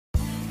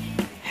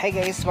Hi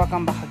guys,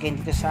 welcome back again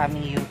dito sa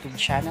aming YouTube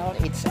channel.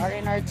 It's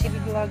RNR TV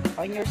Vlog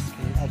on your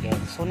screen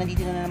again. So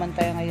nandito na naman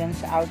tayo ngayon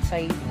sa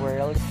outside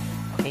world.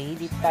 Okay,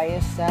 dito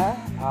tayo sa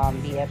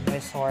DF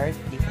Resort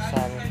dito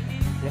sa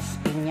Las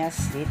Piñas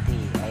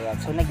City. Ayan,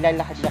 so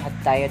naglalakad-lakad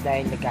tayo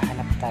dahil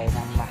naghahanap tayo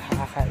ng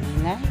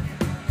makakainan.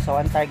 So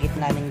ang target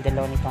namin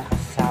dalawa nitong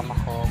kasama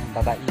kong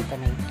babaita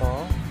na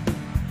ito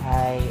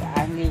ay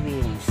Nnmn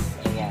Wings.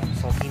 Ayan,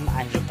 so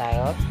TeamUnli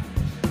tayo.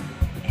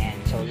 Ayan,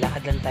 so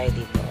lakad lang tayo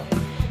dito.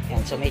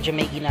 Ayan, so medyo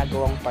may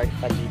ginagawang part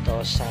pa dito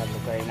sa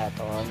lugar na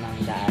to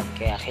ng daan,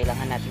 kaya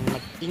kailangan natin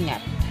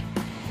mag-ingat.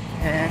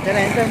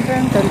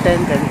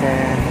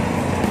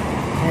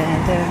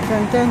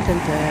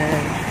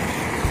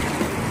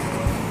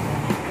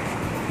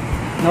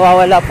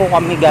 Nawawala po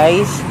kami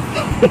guys.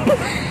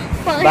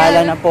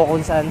 Bahala na po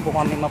kung saan po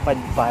kami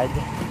mapadpad.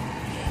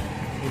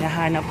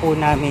 Hinahanap po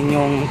namin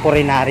yung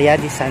Purinarya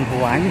di San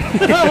Juan.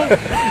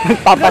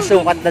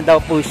 Magpapasukat na daw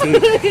po si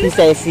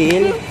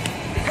Cecile.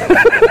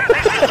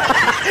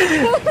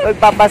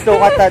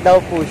 Magpapasukat na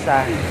daw po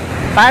siya.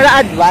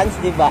 Para advance,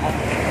 di ba?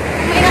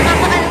 May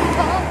nakakaalam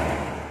po.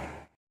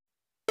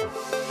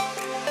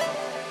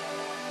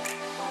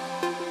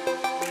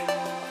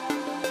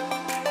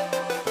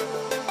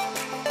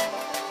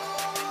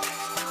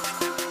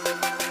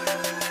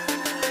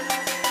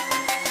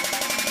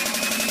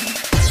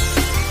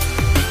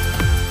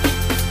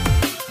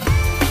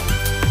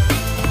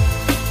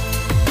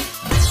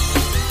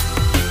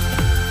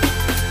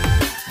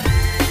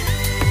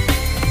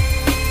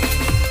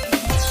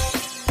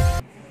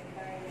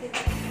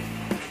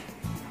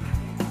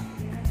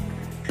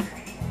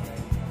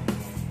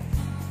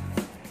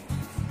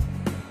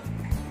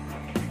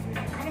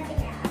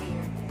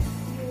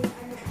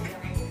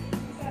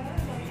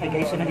 Hi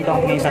guys, so nandito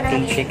kami ngayon sa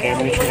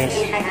CChicken, which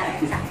is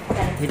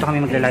dito kami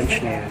magla-lunch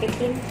ngayon.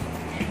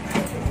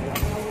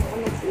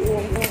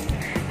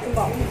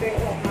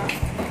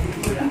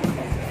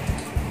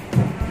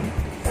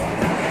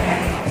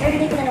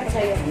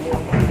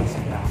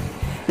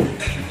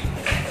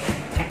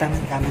 So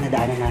tama na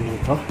daanan namin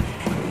ito.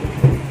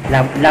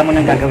 Alam mo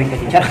nang gagawin ko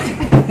dito.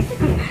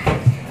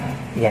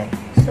 Yan.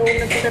 So,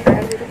 nagpunta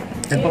tayo dito.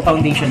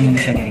 Nagpo-foundation yun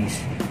siya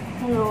guys.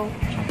 Hello.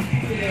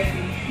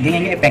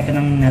 Ganyan yung epekto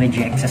ng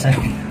na-reject sa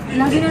salon.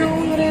 Lagi na lang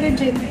akong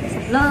nare-reject. Sa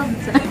vlog.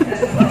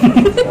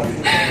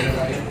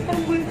 Ang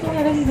buhay ko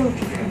na lang doon.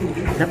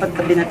 Dapat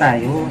tabi na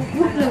tayo.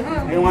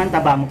 Ayaw nga ang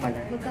taba mo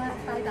pala. Magkahat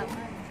tayo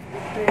dapat.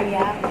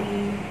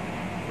 Teriyaki,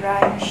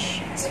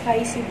 ranch,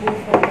 spicy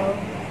buffalo,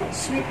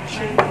 sweet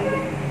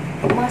chili,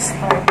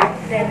 mustard,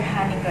 then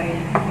honey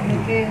garlic.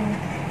 Okay.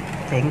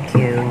 Thank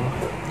you.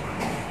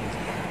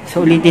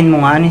 So ulitin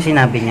mo nga ano yung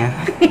sinabi niya.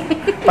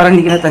 Parang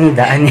hindi ka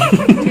natandaan eh.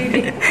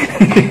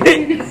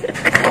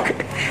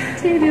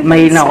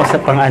 May na ako sa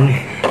pang-ano.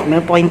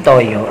 Meron po kayong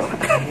toyo.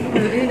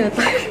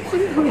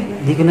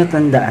 Hindi ko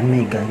natandaan,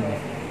 my God.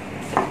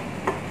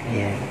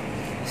 Ayan.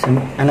 So,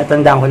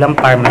 natandaan ko lang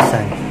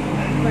Parmasan.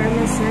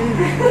 Parmasan.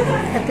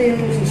 Ito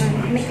yung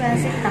may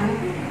classic tang.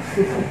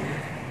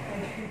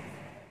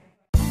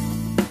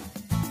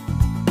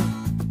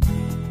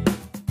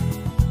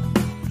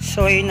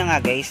 So ayun na nga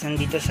guys,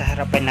 nandito sa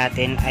harapan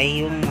natin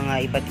ay yung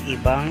mga iba't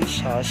ibang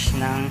sauce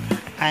ng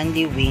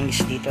Nnmn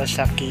Wings dito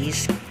sa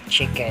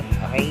CChicken.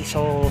 Okay,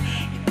 so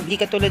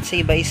hindi katulad sa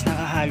iba is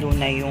nakahalo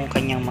na yung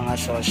kanyang mga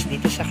sauce.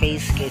 Dito sa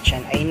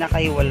CChicken ay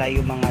nakaiwala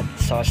yung mga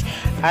sauce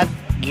at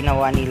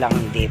ginawa nilang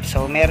dip.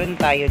 So meron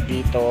tayo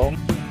dito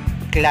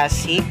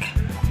classic,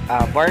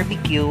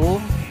 barbecue,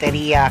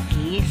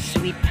 teriyaki,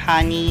 sweet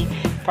honey,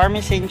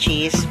 Parmasan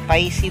Cheese,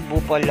 spicy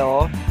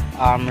buffalo,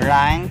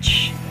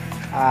 ranch,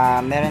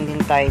 meron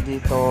din tayo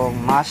dito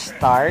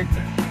mustard,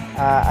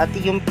 at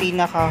yung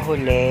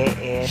pinakahuli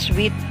is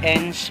sweet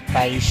and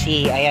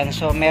spicy. Ayan,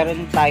 so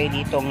meron tayo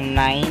ditong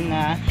 9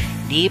 na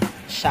dip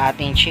sa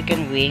ating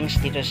chicken wings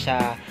dito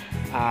sa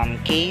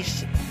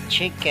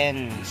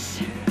CChickens.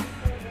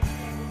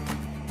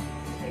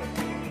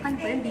 Ano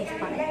ba yung beef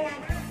pa?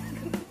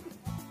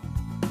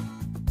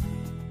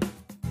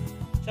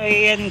 So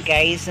ayan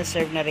guys,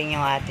 na-serve na rin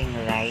yung ating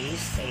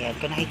rice. Ayan,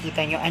 kung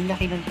nakikita nyo, ang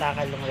laki ng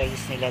takalong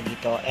rice nila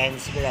dito. And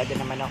sigurado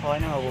naman ako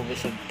na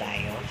mabubusog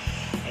tayo.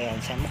 Ayan,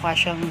 so mukha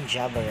siyang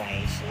Java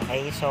rice.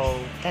 Okay, so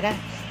tara,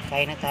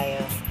 kain na tayo.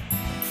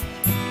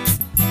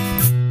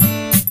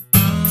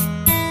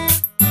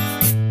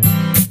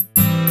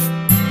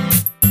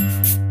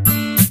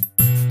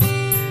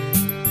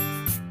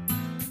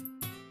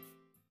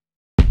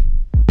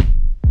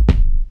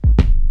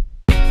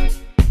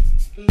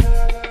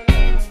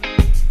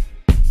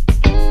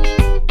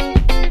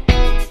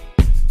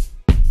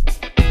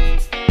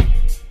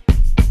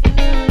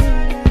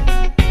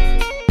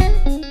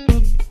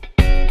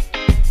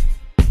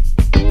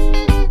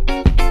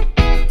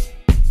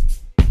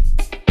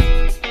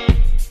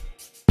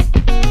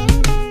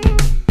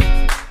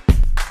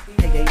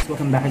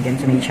 Welcome back again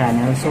to my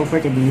channel. So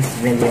for today's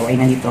video ay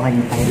nandito tayo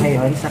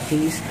ngayon sa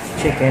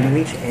CChicken,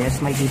 which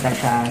is makikita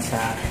siya sa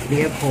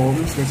Gloria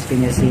Homes, Las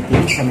Piñas City,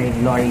 sa may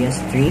Gloria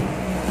Street.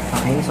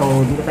 Okay, so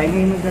dito tayo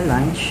ngayon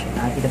magla-lunch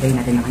at itatayin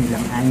natin ang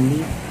kanilang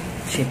only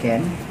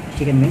chicken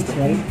wings,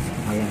 right?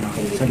 Ayan,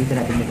 okay. So dito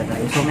natin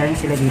itatayo. So meron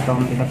sila dito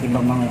ang iba't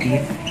ibang mga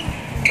beef.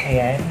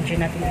 Ayan, dyan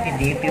natin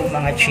i-dip yung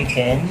mga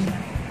chicken.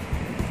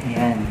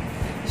 Ayan.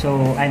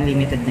 So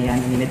unlimited na yan,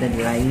 unlimited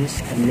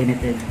rice,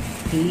 unlimited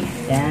tea,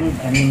 and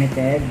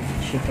unlimited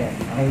chicken.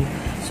 Okay,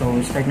 so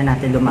start na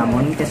natin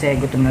lumamon kasi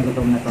gutom na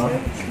to.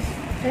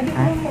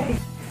 Ha?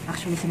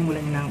 Actually,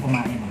 sinimulan niya na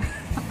kumain.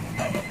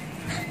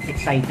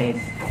 Excited.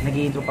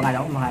 Nag-i-intro pa nga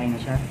ako, kumakain na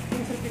siya.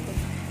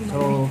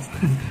 So,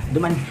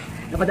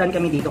 napadaan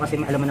kami dito kasi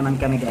alam mo naman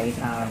kami guys,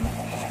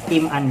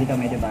 TeamUnli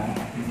kami, diba?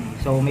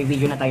 So, may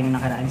video na tayo nung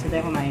nakaraan. Saan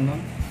tayo kumain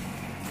nun?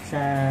 Sa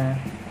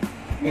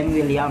M.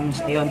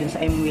 Williams. Ayun, dun sa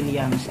M.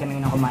 Williams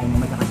kami na kumain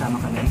nung magkakasama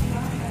kami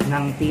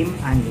ng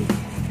TeamUnli.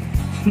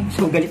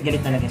 So,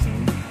 galit-galit talaga sila.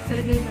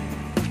 Galit-galit na.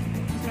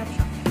 Masarap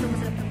siya. Ito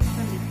masarap na.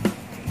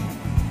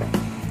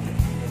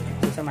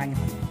 Samahan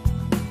niyo.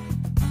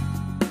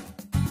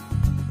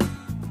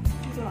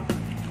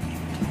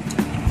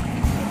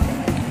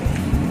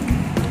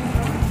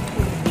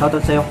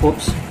 Shoutout sa'yo,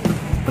 Coops.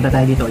 Punta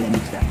tayo dito ulit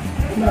next time.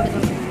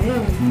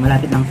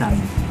 Malapit lang sa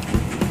amin.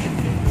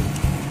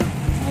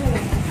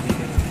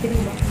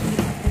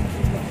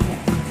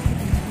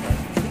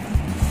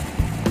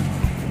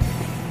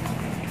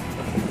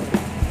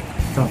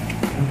 So,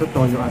 ang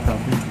tutolo ata.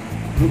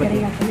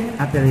 Teriyaki.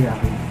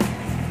 Teriyaki.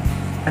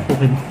 At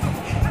pukin mo.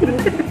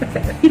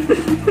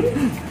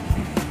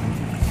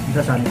 Isa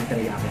sana yung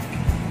teriyaki.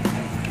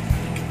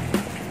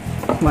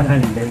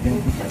 Wala lang dahil din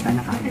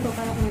sana kami. Ito,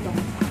 kala ko nito.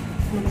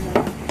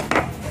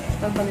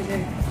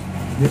 Pagpalagay.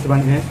 This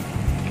one is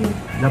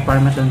the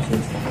Parmasan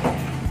Cheese.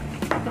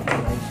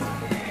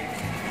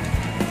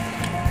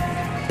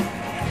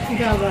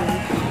 Gala.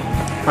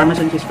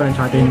 Parmasan Cheese pa rin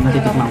sa atin yung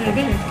natitikman ko.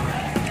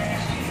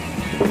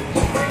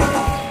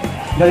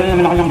 Dahil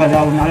naman ako ng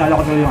galaw, naalala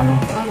ko yung ano.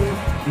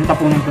 Yung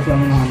tapunan ko sa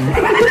ano ng ano.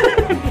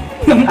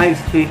 Yung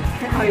ice tea.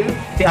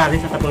 Si Ari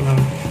sa tapunan.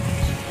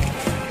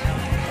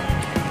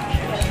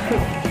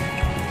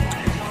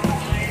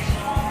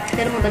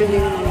 Pero magaling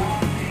din yung mga.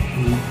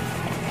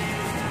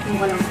 Yung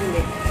walang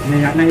hindi.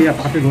 Nahiya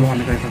pa kasi siguro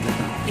kami kayo sa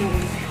bata.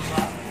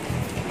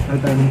 Dahil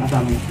tayo ng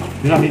kasama.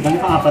 Grabe pa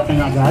niya, pang-apat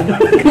na agad.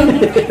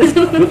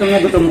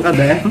 Gutom ka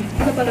ba eh?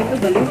 Ito pala ito,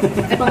 balik.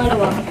 Ay,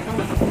 pangalawa.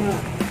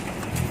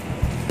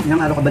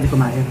 Ilang araw ka ba di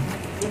kumain?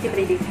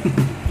 Multi-trading.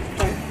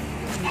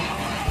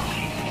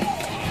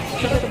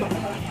 Ito ba?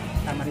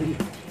 Tama rin.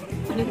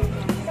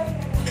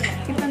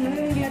 Kita na,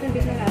 hindi natin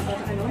bis na lasa.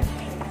 Ano?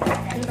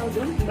 Ano tawag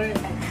doon? Burn.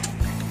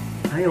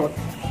 Ayot.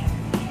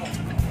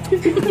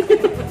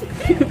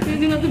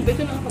 Hindi natin bis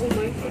na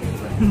nakakaumay.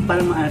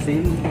 Parang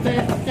maasim.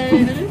 Kaya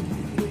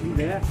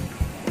Hindi.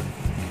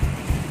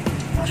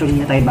 Actually,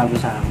 hindi na tayo bago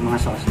sa mga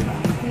sauce, diba?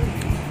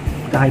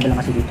 Magkakaiba lang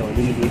kasi dito.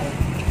 Dinidip.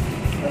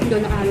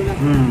 doon nakahalo na.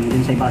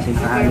 Dun sa iba kasi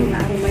nakahalo na.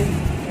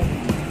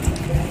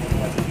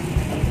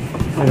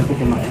 Ayaw ko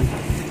kumain.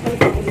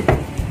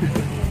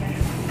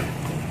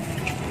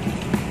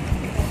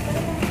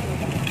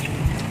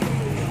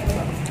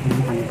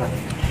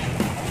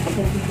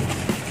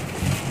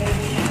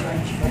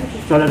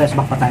 So, lalas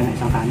back pa tayo ng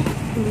isang kanin.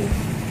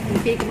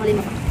 Pili ko malima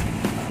pa.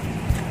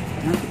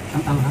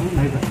 Ang anghang,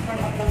 may ba?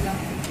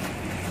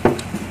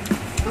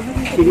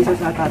 Pili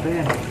sa tato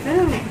yan.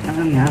 Ang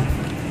anghang niya.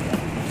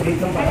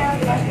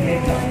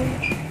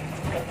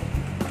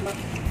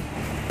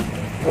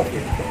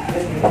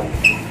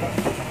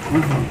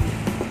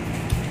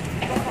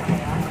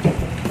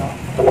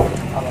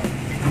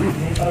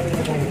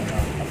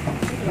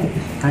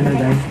 Ano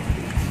guys?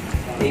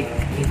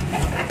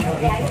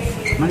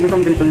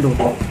 Magandang ganitong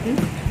luto.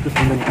 Gusto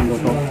mo ganitong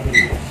luto?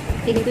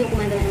 Hindi ko yung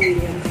kumanda ng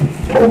William.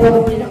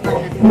 Huli lang pa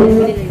natin.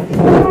 Huli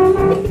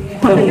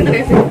lang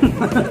yun.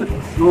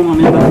 Oo,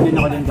 mamaya ba hindi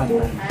ako din ganda.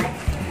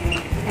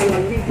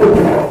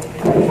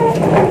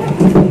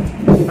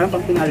 Parang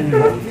pag tinalin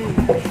nila.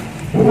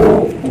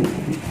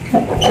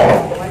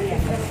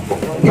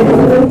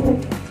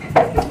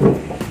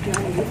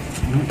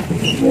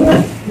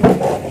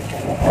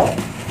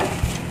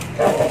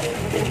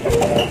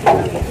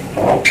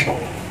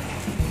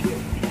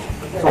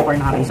 So far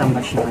nakaka-isang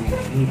batch na kanina.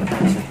 Hindi pa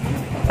tayo isa.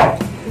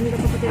 Hindi ka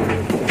pa pati.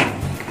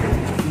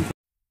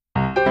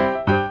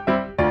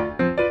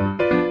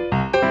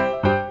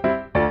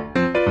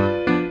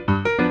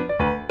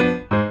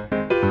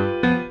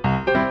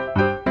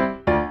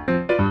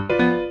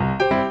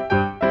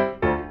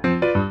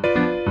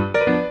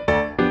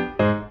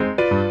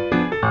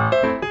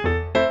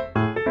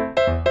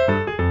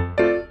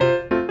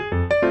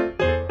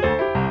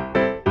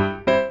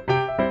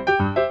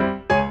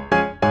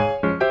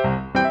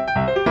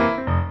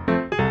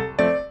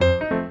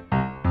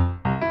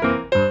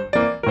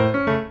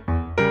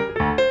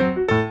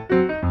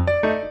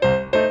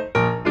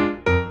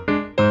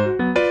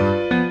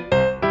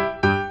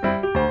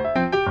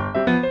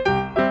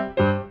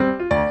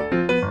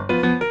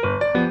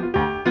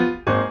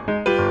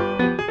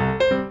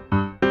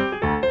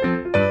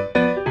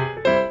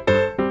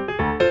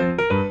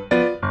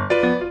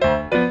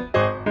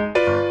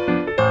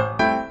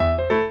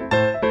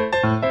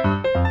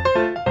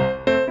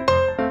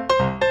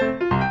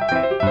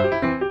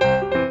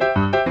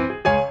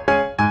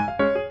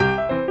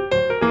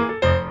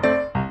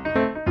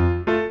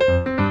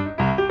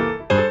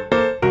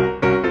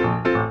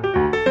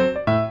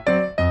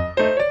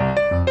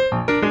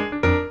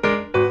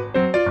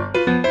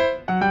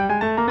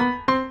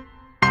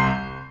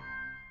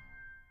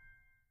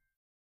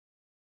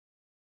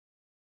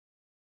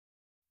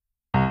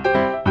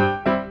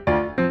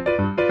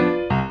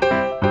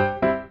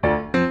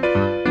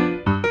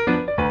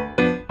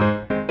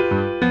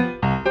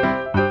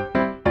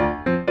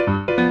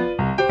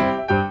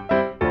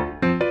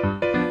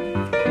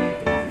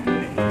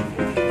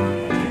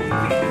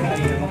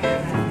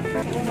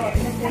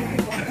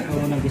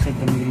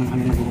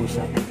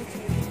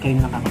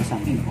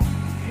 5.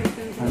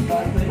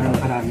 Parang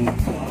karami.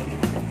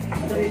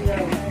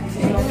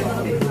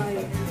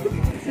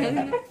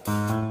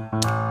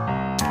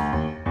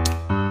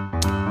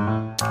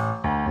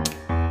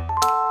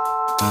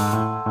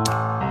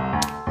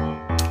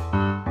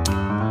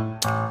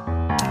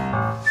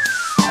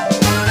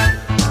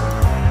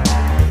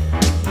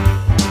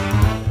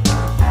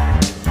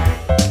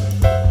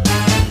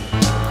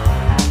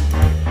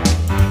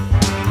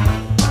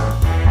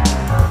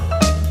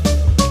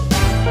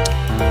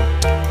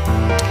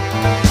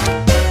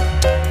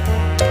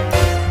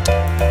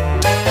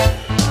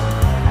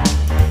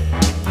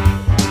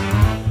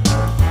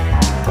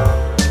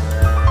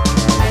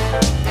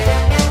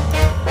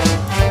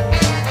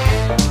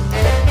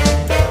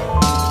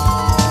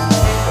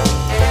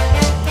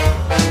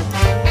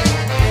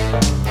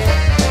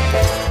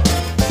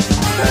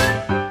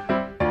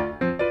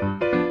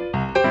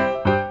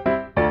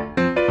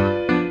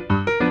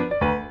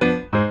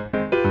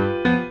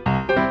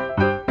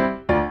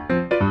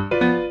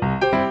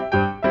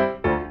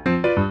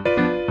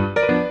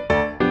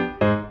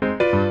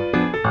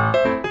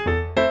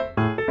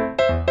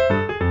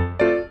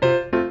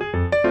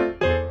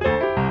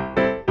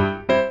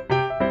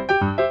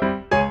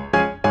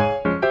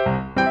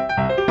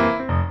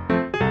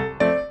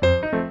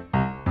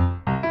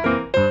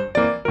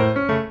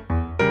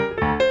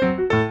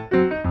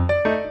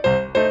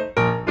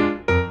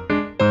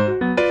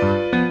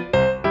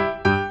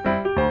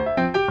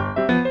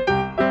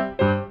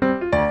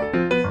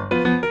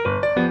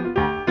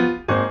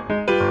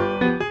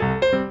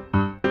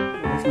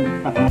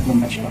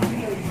 Pangatlong batch ko.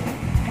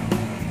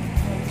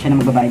 Siya na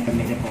magbabayad pag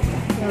may repobra.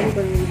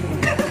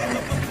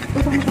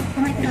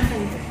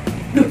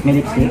 May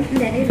lipstick?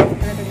 Hindi.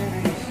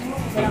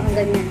 Wala kang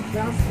ganyan. Wala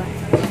kang spa.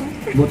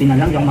 Buti na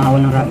lang, yung mahawal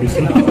ng rabies.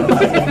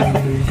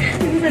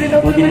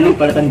 Buti na lang,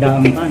 pala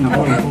tandaan ka.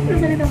 Nako.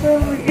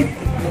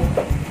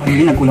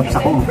 Hindi, nagkulaps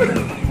ako.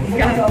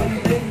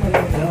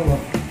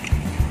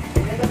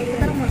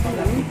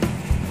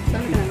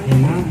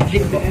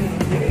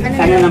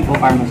 Sana lang po,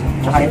 Parmasan.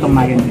 Tsaka itong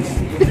mayonnaise.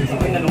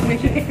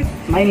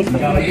 Mayonnaise ba?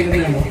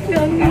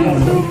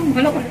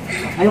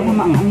 Ayaw ko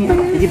maanghang eh.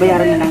 Hindi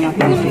bayaran na lang yung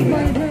pinag-save.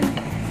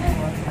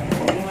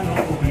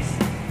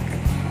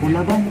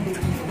 Ulaban.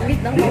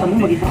 Dito mo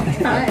mag-isa.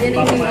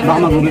 Baka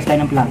mag-ugas tayo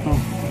ng plato.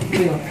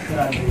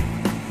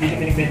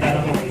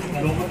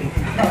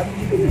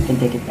 Can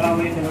take it.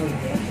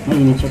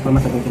 Mainit siya pa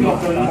matagal ko.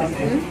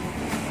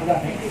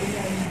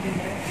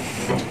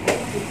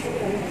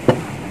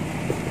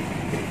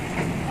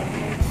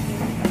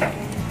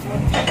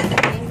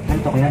 Ano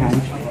to kaya, Han?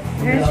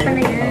 Nurse pa na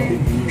yan.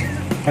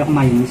 Kaya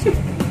kumain siya.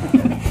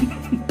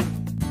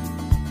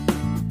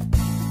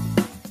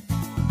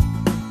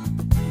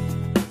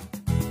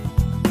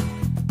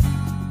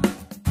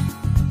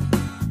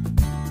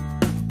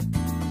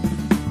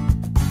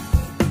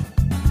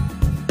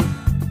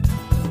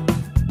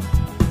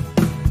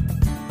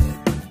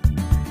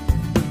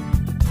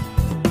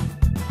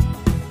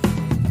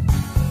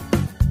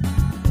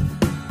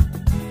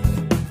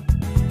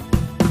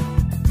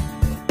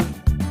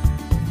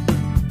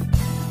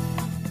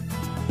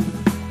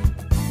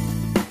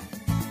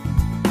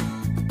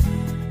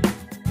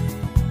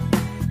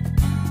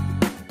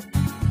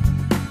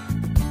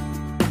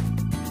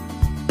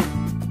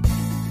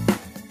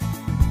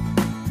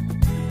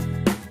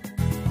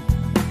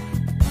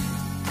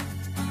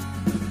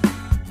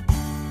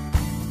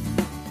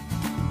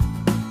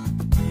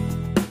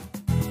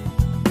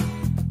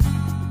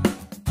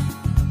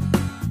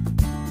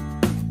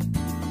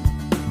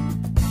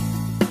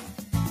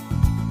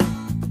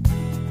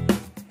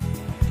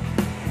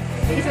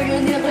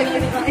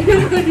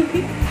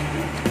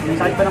 May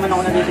sakit pa naman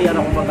ako na dito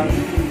yara kung bagang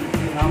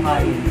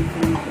nakakain.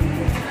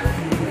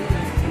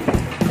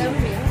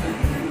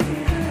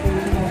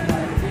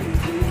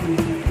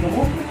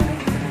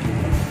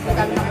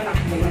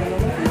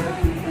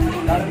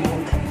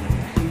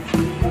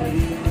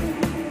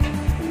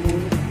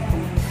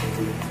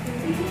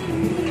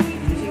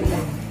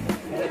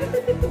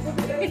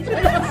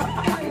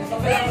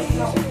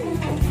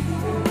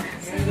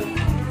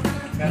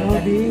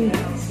 Grabe.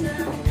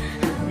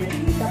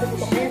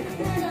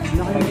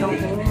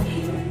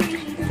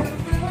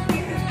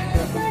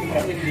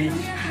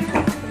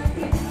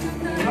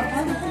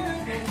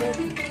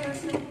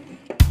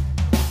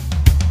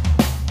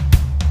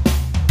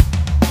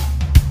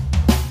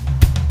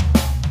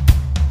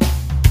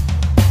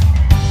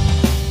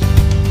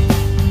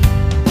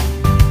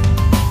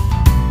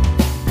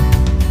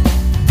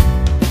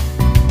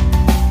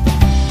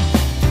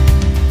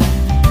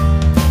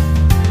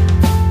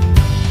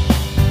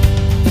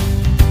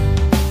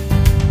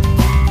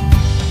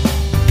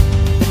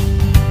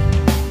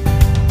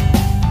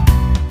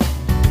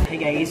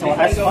 So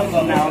as of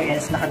now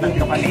is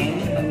nakatatlo kami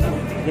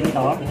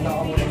ganito.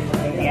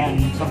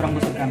 Ayan, sobrang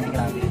busog kami,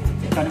 grabe.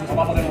 Ikaw naman sa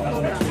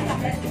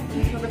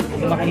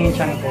lumaki yung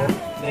tiyan ko.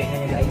 Break na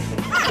niya guys.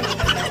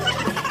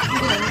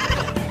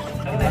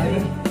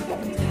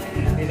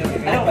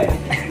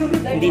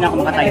 Hindi na ako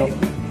makatayo.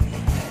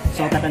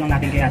 So tatanong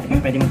natin kay ate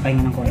kung pwede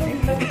magpahinga ng konti.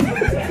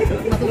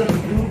 Matulog.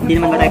 Hindi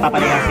naman ba tayo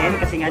papalayasin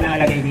kasi nga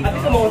nakalagay dito.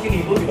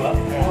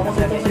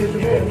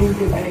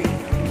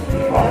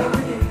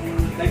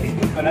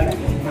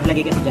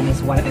 Maglagay kasi dyan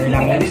is water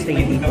lang yung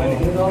stay dito.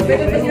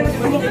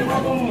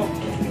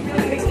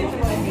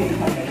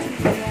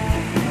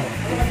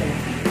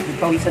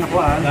 Nagpawisan ako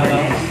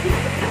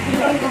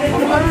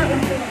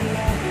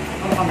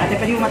Ate,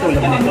 pwede mo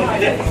matulog? Hindi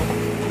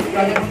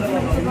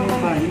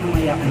mo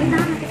mayak na.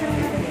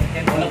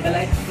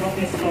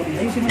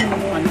 Ayusin mo naman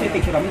yung ano,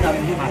 picture kami, dami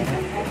yung kata.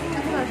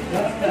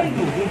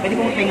 Pwede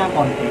mo magpahinga ng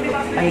konti.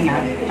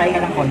 Pahinga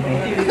lang konti.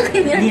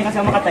 Hindi ka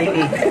kasama makatayo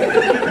eh.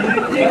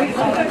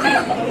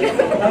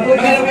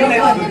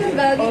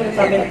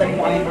 Sabi na tayo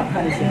mo kami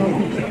makahalis yun.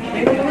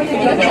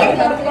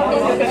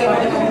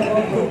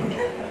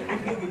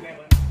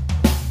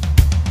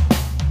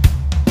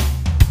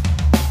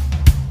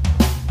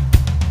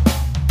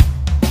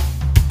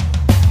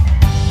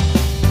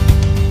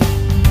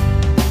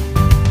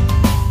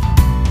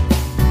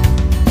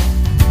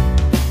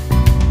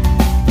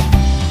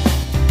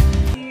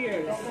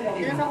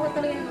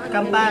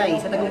 Kampay,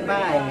 sa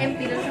tagumpay.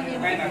 Empty lang sa ngayon.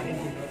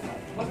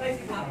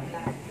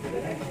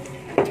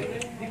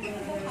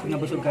 So,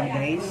 nabusog kami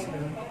guys.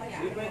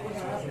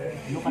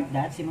 Look at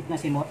that, simot na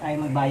simot ay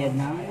magbayad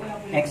ng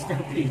extra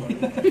fee.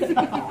 Hindi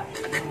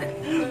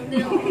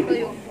lang ako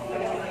kayo.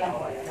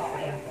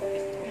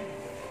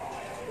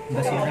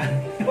 Basura.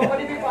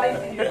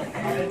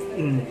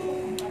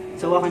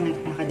 So ako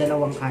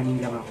nakadalawang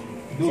kanin lang ako.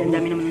 Kasi ang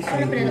dami naman ng Ano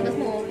serving. pinalabas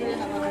mo? Ilan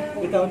ang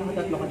akin? Ikaw naman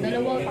tatlo ka dito.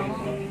 Dalawa, tama.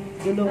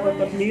 Dalawa,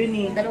 tatlo yun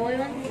eh. Dalawa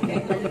yun?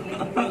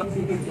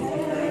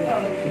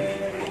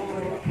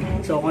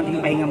 So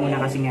konting pahinga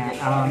muna kasi nga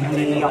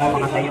hindi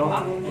ako makatayo.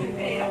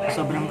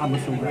 Sobrang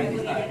kabusugan.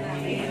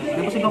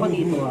 Nabusog ako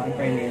dito in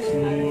fairness.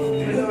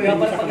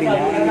 Hindi sa kabila,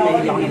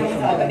 hindi ako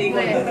nabusog. Ano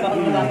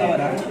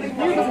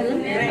ba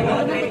sila?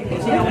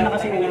 Kasi ako na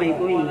kasi umay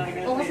ko eh.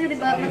 O kasi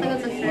diba matagal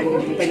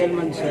mag-serve? Matagal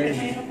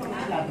mag-serve.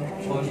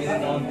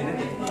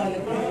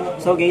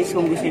 So guys,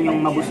 kung gusto nyo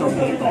mabusog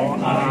dito,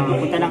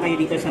 punta lang kayo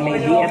dito sa may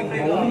BF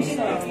Homes,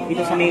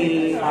 dito sa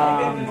may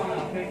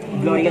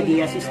Gloria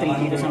Diaz Street,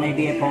 dito sa may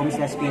BF Homes,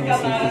 Las Piñas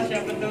City.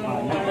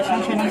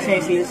 Nagpasan siya ng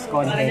Cecile's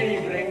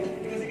content.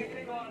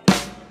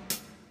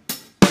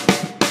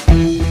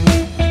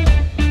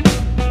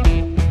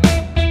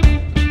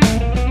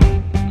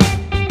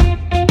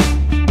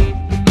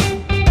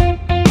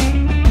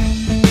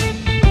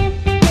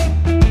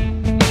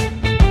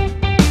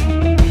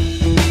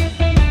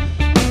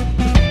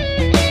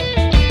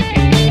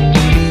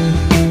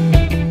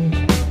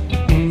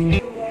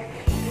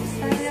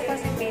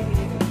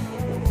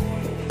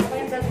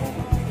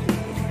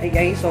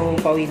 Hey guys, so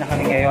pauwi na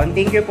kami ngayon.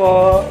 Thank you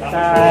po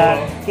sa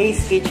Case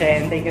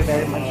Kitchen. Thank you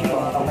very much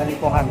po. Pabalik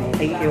po kami.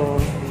 Thank you.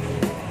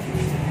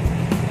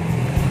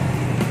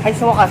 Ay,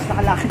 sa wakas,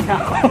 nakalakad na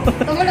ako.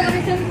 Tumulong kami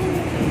siya.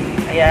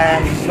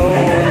 Ayan, so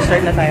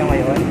start na tayo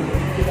ngayon.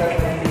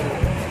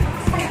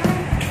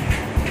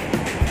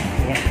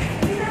 Ayan.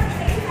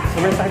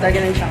 Sobrang sakit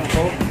talaga ng siyang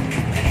ko.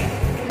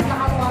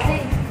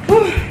 Nakakawasi.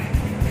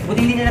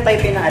 Buti hindi na tayo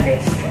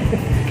pinaalis.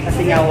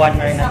 Kasi nga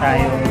 1 hour na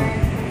tayo.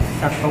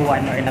 Sakto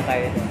 1 hour na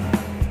tayo doon.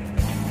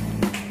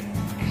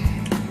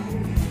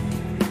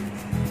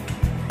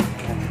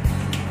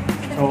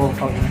 So,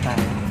 pauwi na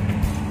tayo.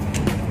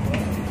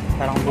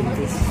 Parang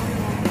buntis.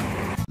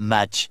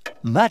 Much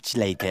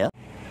later.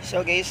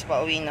 So guys,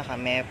 pauwi na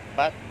kami.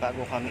 But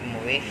bago kami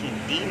umuwi,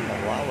 hindi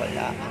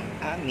mawawala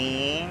ang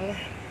aming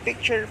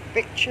picture.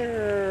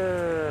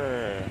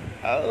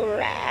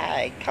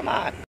 Alright, come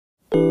on!